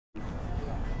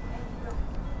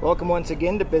Welcome once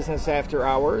again to Business After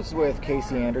Hours with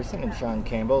Casey Anderson and Sean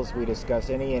Campbell as we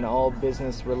discuss any and all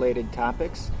business-related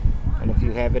topics. And if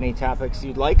you have any topics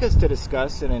you'd like us to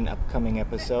discuss in an upcoming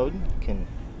episode, you can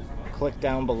click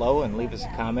down below and leave us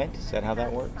a comment. Is that how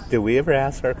that works? Did we ever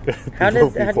ask our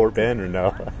people before Ben or no?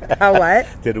 How what?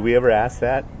 Did we ever ask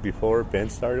that before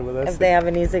Ben started with us? If they have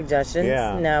any suggestions?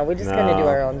 Yeah. No, we're just going to do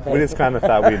our own thing. We just kind of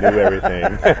thought we knew everything.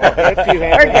 Well, if you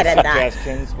have We're good any at that.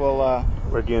 suggestions, we'll...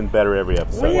 We're getting better every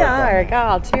episode. We are.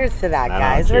 God, cheers to that,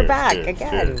 guys. Cheers, We're back cheers,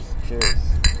 again. Cheers.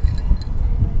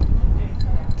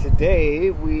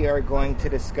 Today we are going to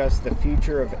discuss the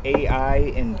future of AI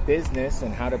in business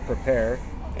and how to prepare.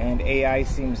 And AI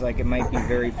seems like it might be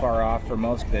very far off for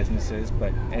most businesses,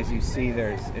 but as you see,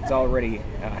 it's already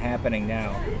happening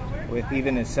now with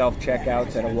even the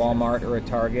self-checkouts at a Walmart or a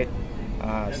Target.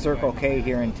 Circle K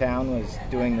here in town was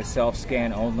doing the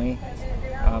self-scan only,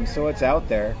 so it's out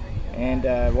there.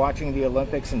 And watching the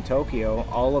Olympics in Tokyo,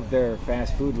 all of their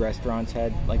fast food restaurants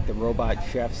had like the robot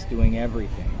chefs doing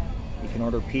everything. You can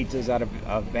order pizzas out of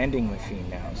a vending machine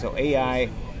now. So AI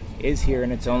is here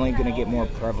and it's only going to get more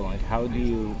prevalent. How do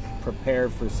you prepare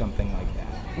for something like that?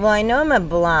 Well, I know I'm a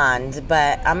blonde,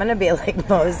 but I'm going to be like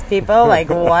most people. Like,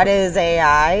 what is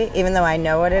AI? Even though I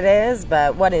know what it is,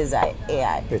 but what is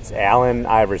AI? It's Allen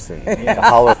Iverson, the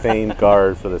Hall of Fame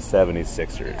guard for the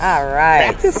 76ers. All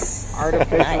right.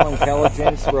 Artificial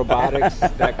intelligence, robotics,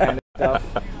 that kind of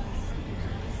stuff.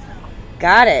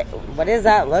 Got it. What does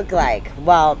that look like?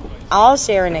 Well, I'll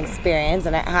share an experience,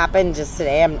 and it happened just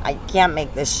today. I can't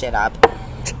make this shit up.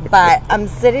 But I'm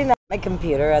sitting at my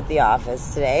computer at the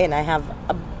office today, and I have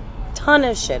a ton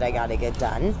of shit I got to get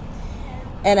done.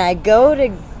 And I go to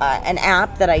an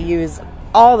app that I use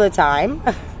all the time.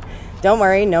 Don't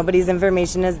worry, nobody's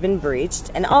information has been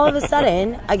breached. And all of a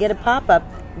sudden, I get a pop-up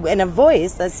in a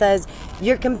voice that says,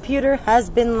 "Your computer has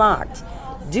been locked.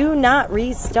 Do not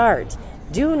restart.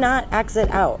 Do not exit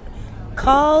out.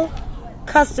 Call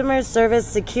customer service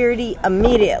security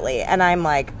immediately." And I'm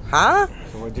like, huh?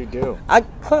 So what'd you do?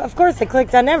 Of course, I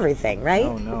clicked on everything, right?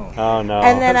 Oh, no. Oh, no.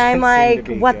 And then I'm Doesn't seem like,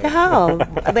 to be what good. the hell?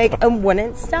 Like, I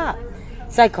wouldn't stop.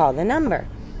 So I call the number.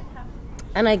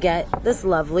 And I get this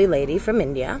lovely lady from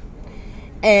India.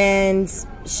 And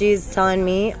she's telling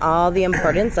me all the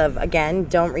importance of, again,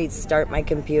 don't restart my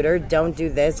computer, don't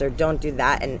do this or don't do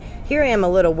that. And here I am a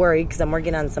little worried because I'm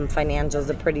working on some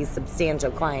financials, a pretty substantial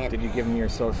client. Did you give him your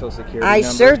social security I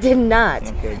number? sure did not.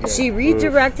 Okay, good. She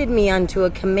redirected me onto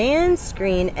a command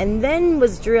screen and then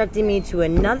was directing me to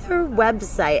another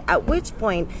website, at which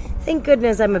point, thank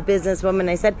goodness I'm a businesswoman,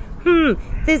 I said,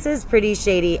 this is pretty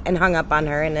shady, and hung up on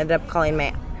her and ended up calling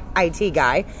my IT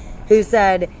guy, who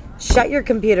said, shut your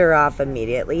computer off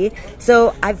immediately.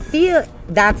 So I feel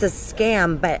that's a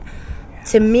scam, but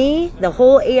to me, the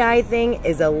whole AI thing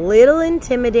is a little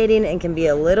intimidating and can be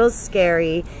a little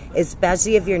scary,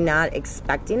 especially if you're not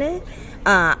expecting it.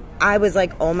 I was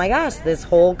like, oh my gosh, this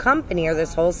whole company or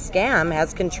this whole scam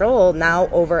has control now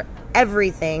over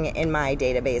everything in my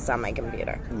database on my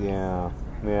computer. Yeah.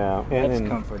 That's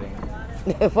comforting.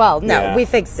 Well, no, Yeah. we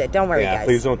fixed it. Don't worry, Yeah, guys.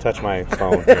 please don't touch my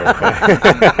phone here, okay?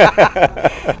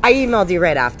 I emailed you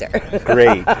right after.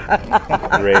 Great.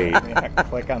 Yeah,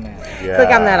 click on that. Yeah. Click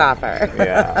on that offer.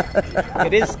 Yeah.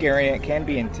 It is scary. It can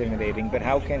be intimidating, but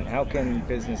how can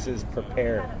businesses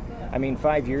prepare? I mean,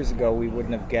 5 years ago, we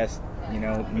wouldn't have guessed,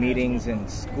 meetings in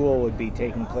school would be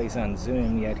taking place on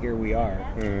Zoom, yet here we are.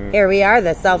 Here we are,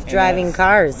 the self-driving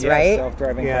cars, right?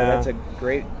 Self-driving car. Yeah. That's a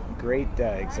great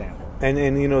example. And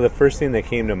the first thing that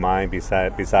came to mind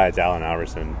besides Allen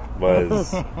Iverson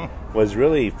was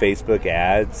really Facebook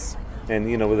ads, and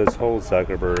with this whole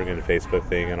Zuckerberg and Facebook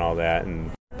thing and all that,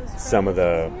 and some of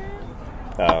the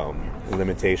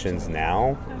limitations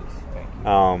now.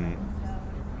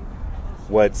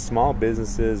 What small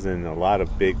businesses and a lot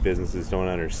of big businesses don't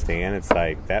understand, it's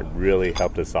like that really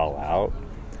helped us all out.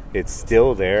 It's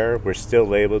still there. We're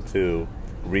still able to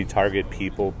retarget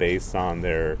people based on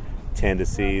their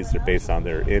tendencies, or based on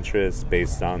their interests,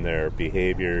 based on their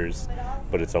behaviors,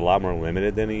 but it's a lot more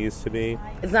limited than it used to be.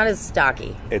 It's not as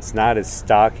stocky. It's not as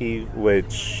stocky,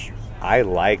 which I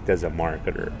liked as a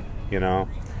marketer,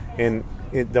 and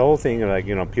the whole thing,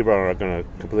 people are going to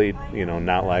completely,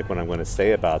 not like what I'm going to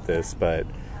say about this, but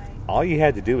all you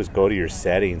had to do was go to your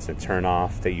settings and turn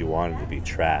off that you wanted to be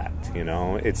tracked.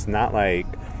 It's not like,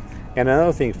 and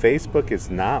another thing, Facebook is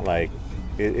not like,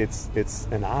 it's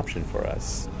an option for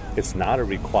us. It's not a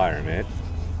requirement,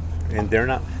 and they're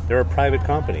a private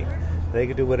company. They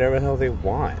can do whatever the hell they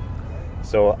want.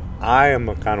 So I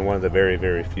am kind of one of the very,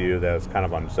 very few that was kind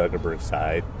of on Zuckerberg's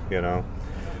side,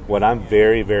 What I'm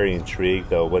very, very intrigued,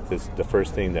 though, the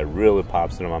first thing that really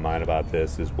pops into my mind about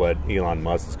this is what Elon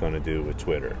Musk is going to do with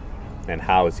Twitter, and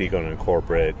how is he going to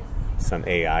incorporate some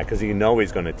AI? Because he's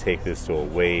going to take this to a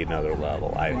way another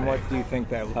level. And what do you think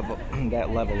that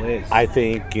level is? I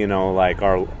think like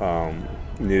our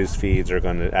news feeds are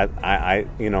going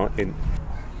to.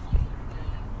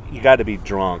 You got to be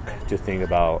drunk to think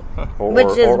about,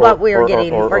 which is what we're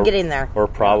getting. We're getting there, or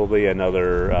probably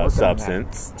another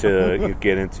substance to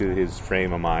get into his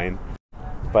frame of mind.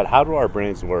 But how do our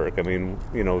brains work? I mean,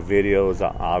 video is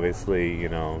obviously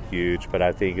huge, but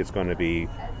I think it's going to be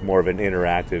more of an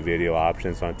interactive video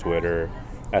options on Twitter.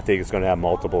 I think it's going to have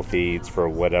multiple feeds for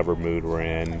whatever mood we're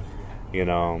in.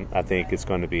 I think it's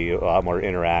going to be a lot more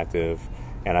interactive,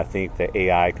 and I think the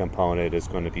AI component is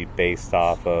going to be based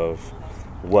off of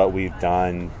what we've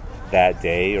done that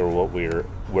day, or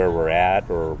where we're at,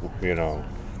 or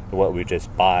what we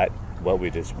just bought, what we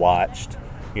just watched.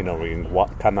 We can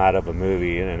come out of a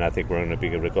movie, and I think we're going to be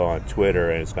able to go on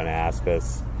Twitter, and it's going to ask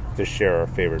us to share our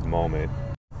favorite moment,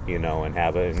 and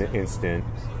have an instant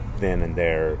then and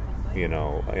there,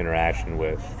 interaction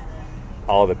with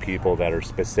all the people that are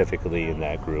specifically in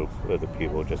that group of the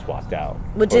people who just walked out.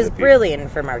 Which is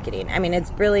brilliant for marketing. I mean, it's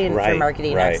brilliant for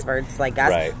marketing experts like us.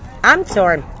 Right. I'm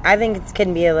torn. I think it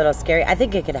can be a little scary. I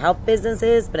think it could help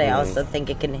businesses, but I also think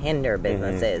it can hinder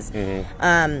businesses.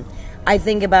 I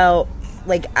think about,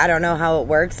 I don't know how it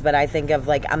works, but I think of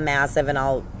a massive, and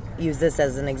I'll use this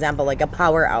as an example, like a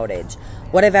power outage.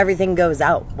 What if everything goes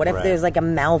out? What if there's a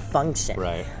malfunction?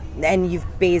 Right. And you've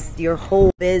based your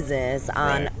whole business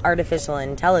on artificial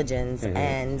intelligence,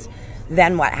 and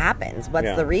then what happens?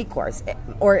 What's the recourse?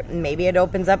 Or maybe it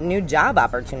opens up new job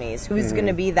opportunities. Who's going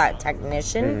to be that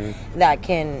technician that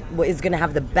is going to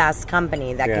have the best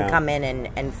company that can come in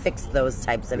and fix those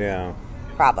types of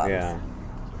problems? Yeah.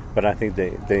 But I think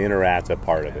the interactive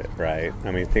part of it, right?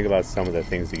 I mean, think about some of the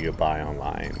things that you buy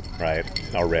online,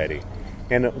 right, already.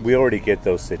 And we already get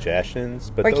those suggestions.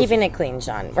 But we're keeping it clean,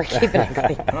 Sean. We're keeping it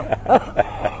clean.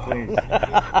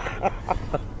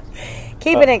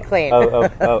 Keeping it clean.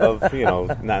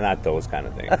 Not those kind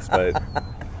of things. But,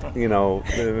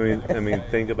 I mean,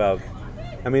 think about...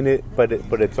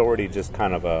 but it's already just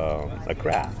kind of a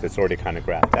graft. It's already kind of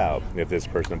graphed out. If this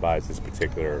person buys this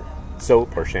particular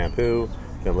soap or shampoo,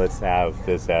 then let's have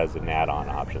this as an add-on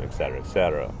option, et cetera, et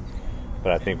cetera.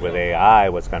 But I think with AI,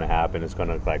 what's going to happen is going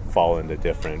to fall into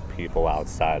different people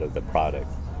outside of the product,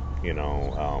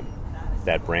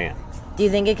 that brand. Do you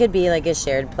think it could be a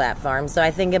shared platform? So I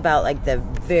think about the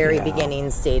very beginning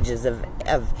stages of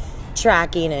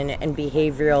tracking and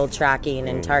behavioral tracking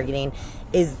and targeting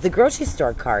is the grocery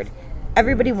store card.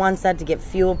 Everybody wants that to get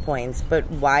fuel points, but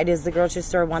why does the grocery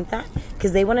store want that?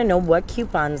 Because they want to know what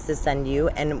coupons to send you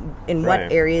and in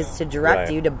what areas to direct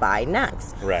you to buy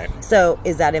next. Right. So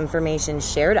is that information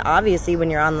shared? Obviously, when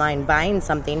you're online buying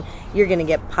something, you're going to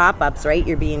get pop-ups, right?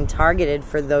 You're being targeted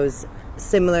for those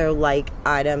similar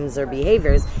items or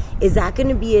behaviors. Is that going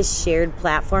to be a shared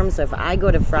platform? So if I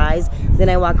go to Fry's, then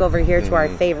I walk over here to our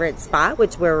favorite spot,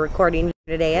 which we're recording here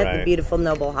today at the beautiful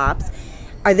Noble Hops.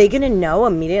 Are they going to know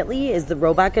immediately? Is the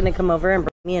robot going to come over and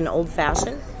bring me an old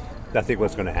fashioned? I think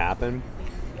what's going to happen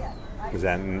is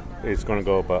that it's going to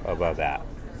go above that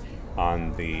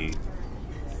from the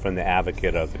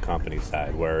advocate of the company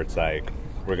side, where it's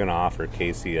we're going to offer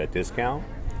Casey a discount,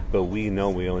 but we know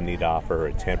we only need to offer her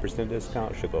a 10%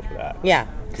 discount. She'll go for that. Yeah,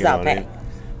 because I'll pay.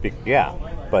 Yeah,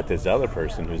 but this other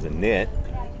person who's a nit,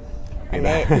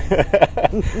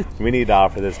 we need to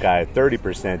offer this guy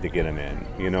 30% to get him in.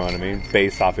 You know what I mean?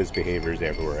 Based off his behaviors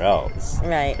everywhere else.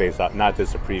 Right. Based off not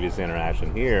just a previous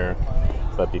interaction here,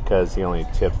 but because he only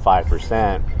tipped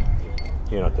 5%,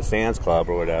 at the Sam's Club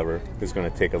or whatever, it's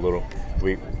going to take a little.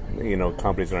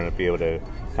 Companies are going to be able to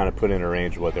kind of put in a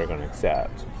range of what they're going to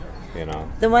accept.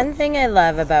 The one thing I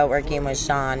love about working with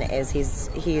Sean is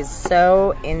he's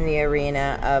so in the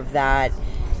arena of that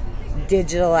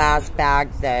digital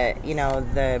aspect,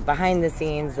 the behind the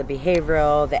scenes, the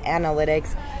behavioral, the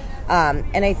analytics,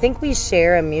 and I think we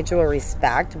share a mutual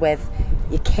respect with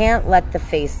you can't let the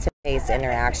face-to-face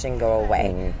interaction go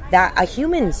away. That a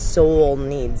human soul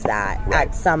needs that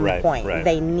at some point. Right.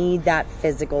 They need that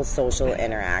physical social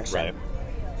interaction. Right.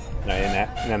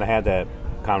 And I had that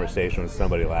conversation with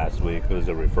somebody last week. It was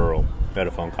a referral. We had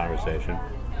a phone conversation.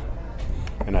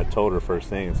 And I told her first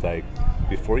thing, it's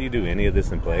before you do any of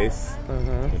this in place,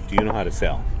 do you know how to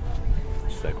sell?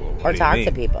 She's like, well, what or do talk you mean?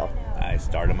 to people. I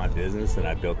started my business and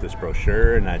I built this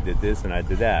brochure and I did this and I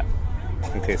did that.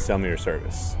 Okay, sell me your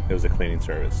service. It was a cleaning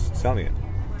service. Sell me it.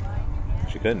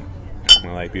 She couldn't.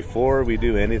 I'm before we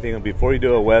do anything, before you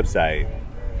do a website,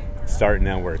 start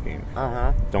networking.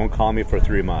 Don't call me for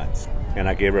 3 months. And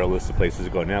I gave her a list of places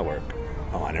to go network.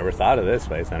 Oh, I never thought of this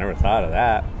place. I never thought of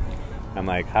that. I'm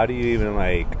like, how do you even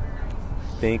like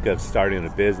think of starting a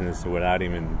business without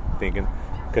even thinking?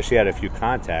 Because she had a few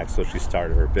contacts, so she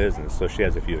started her business. So she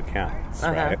has a few accounts,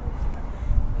 right?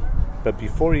 But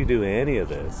before you do any of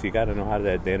this, you got to know how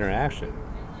to have the interaction,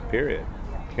 period.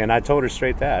 And I told her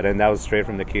straight that, and that was straight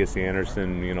from the Casey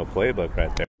Anderson, playbook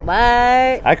right there.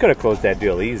 What? I could have closed that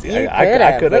deal easy. You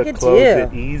I could have closed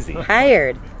it easy.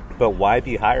 Hired. But why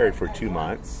be hired for 2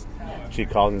 months? She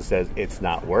calls and says it's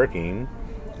not working.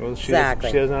 Well, she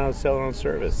doesn't know how to sell her own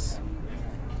service.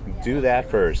 Do that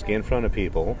first. Get in front of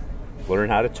people. Learn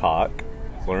how to talk.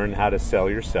 Learn how to sell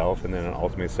yourself, and then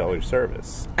ultimately sell your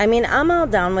service. I mean, I'm all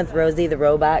down with Rosie the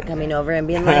robot coming over and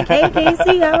being like, "Hey,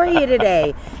 Casey, how are you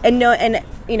today?" And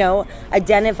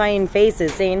identifying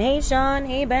faces, saying, "Hey, Sean.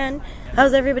 Hey, Ben.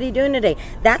 How's everybody doing today?"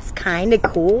 That's kind of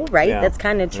cool, right? Yeah. That's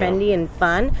kind of trendy and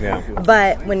fun. Yeah.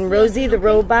 But when Rosie the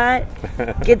robot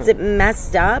gets it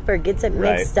messed up or gets it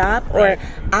mixed up, or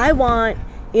I want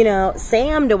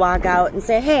Sam to walk out and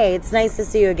say, "Hey, it's nice to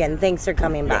see you again. Thanks for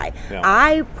coming by." Yeah.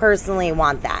 I personally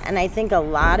want that. And I think a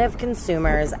lot of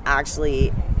consumers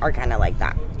actually are kind of like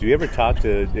that. Do you ever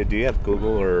do you have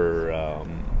Google or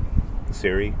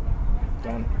Siri?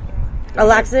 Don't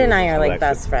Alexa and I are like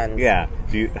best friends. Yeah.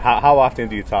 How often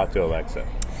do you talk to Alexa?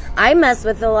 I mess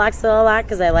with Alexa a lot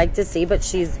because I like to see, but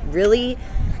she's really...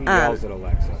 She yells at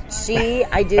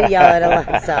Alexa. I do yell at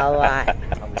Alexa a lot.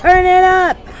 Turn it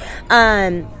up!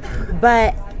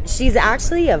 But she's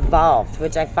actually evolved,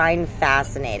 which I find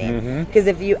fascinating. Because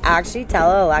if you actually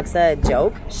tell Alexa a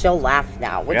joke, she'll laugh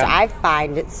now, which I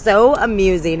find so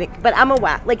amusing. But I'm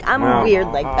I'm weird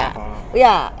like that.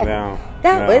 Yeah.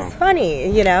 That was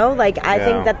funny, I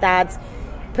think that's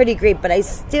pretty great. But I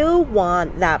still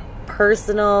want that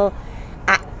personal...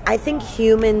 I think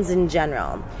humans in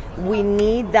general, we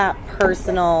need that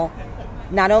personal,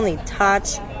 not only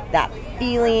touch, that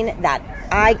feeling, that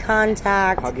eye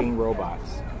contact. Hugging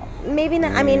robots. Maybe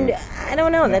not. I mean, I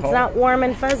don't know. That's not warm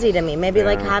and fuzzy to me. Maybe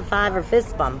like high five or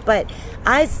fist bump. But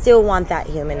I still want that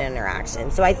human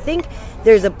interaction. So I think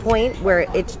there's a point where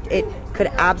it could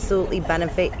absolutely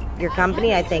benefit your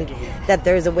company. I think that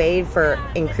there's a way for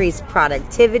increased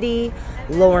productivity,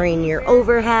 lowering your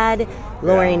overhead,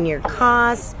 lowering your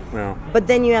costs. Yeah. But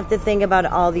then you have to think about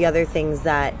all the other things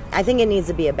that I think it needs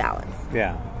to be a balance.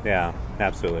 Yeah,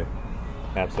 absolutely.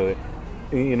 At the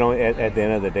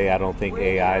end of the day, I don't think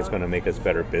AI is going to make us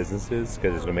better businesses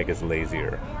because it's going to make us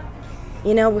lazier.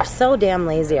 We're so damn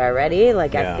lazy already.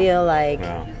 I feel like...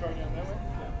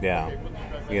 Yeah.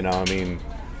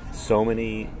 So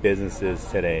many businesses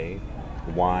today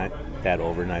want that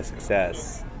overnight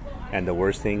success. And the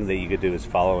worst thing that you could do is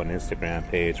follow an Instagram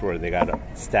page where they got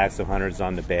stacks of hundreds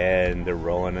on the bed and they're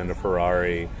rolling in a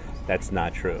Ferrari. That's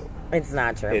not true. It's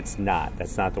not true. It's not.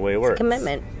 That's not the way it works. It's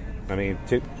commitment. I mean,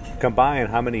 to combine,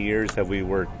 how many years have you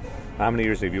worked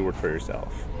for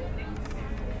yourself?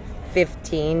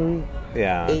 15,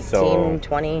 yeah, 18,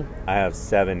 20. I have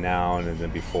 7 now, and then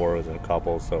before it was a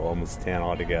couple, so almost 10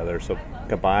 altogether. So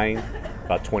combined,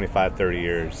 about 25, 30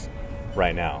 years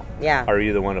right now. Yeah. Are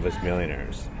either one of us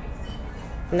millionaires?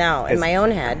 No, in my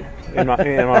own head. in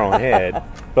our own head.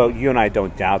 But you and I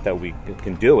don't doubt that we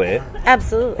can do it.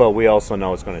 Absolutely. But we also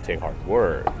know it's going to take hard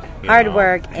work. Hard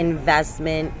work,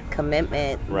 investment,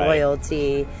 commitment,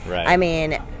 loyalty. Right. I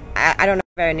mean, I don't know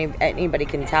if anybody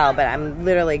can tell, but I'm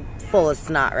literally full of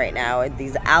snot right now.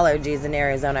 These allergies in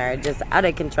Arizona are just out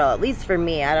of control, at least for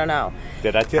me. I don't know.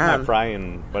 Did I dip my fry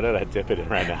in? What did I dip it in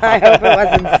right now? I hope it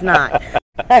wasn't snot.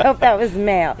 I hope that was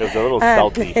mail. It was a little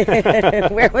salty.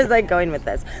 Where was I going with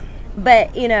this?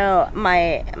 But,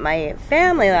 my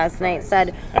family last night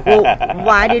said, well,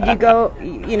 why did you go,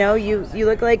 you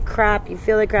look like crap, you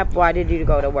feel like crap, why did you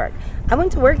go to work? I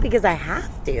went to work because I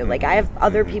have to. Like, I have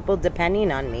other people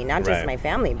depending on me, not just my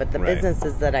family, but the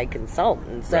businesses that I consult.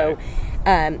 And so,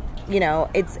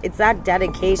 it's that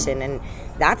dedication, and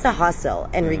that's a hustle.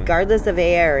 And regardless of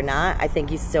AI or not, I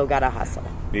think you still got to hustle.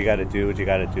 You got to do what you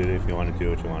got to do if you want to do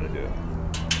what you want to do.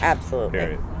 Absolutely.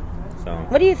 Period. So.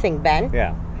 What do you think, Ben?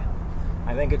 Yeah.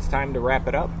 I think it's time to wrap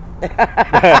it up. Let's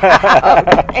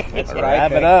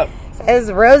wrap it up. Says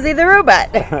Rosie the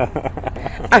robot.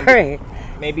 All right.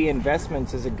 Maybe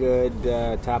investments is a good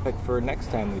topic for next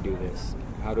time we do this.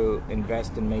 How to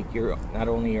invest and make not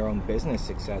only your own business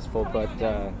successful, but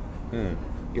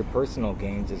your personal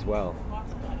gains as well.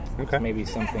 Okay. It's maybe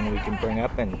something we can bring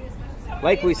up. And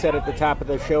like we said at the top of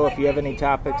the show, if you have any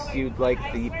topics you'd like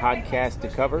the podcast to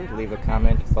cover, leave a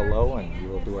comment below, and we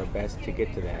will do our best to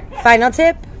get to that. Final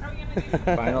tip,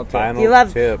 Final tip. Final You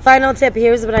love tip. final tip.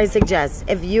 Here's what I suggest: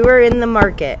 if you are in the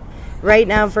market right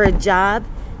now for a job,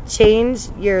 change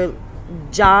your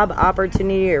job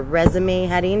opportunity or resume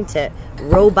heading to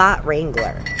robot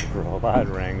wrangler. Robot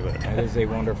Wrangler. That is a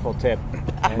wonderful tip.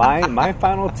 My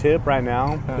final tip right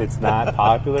now, it's not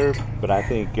popular, but I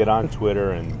think get on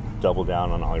Twitter and double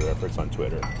down on all your efforts on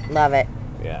Twitter. Love it.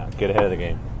 Yeah, get ahead of the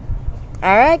game.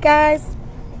 All right, guys.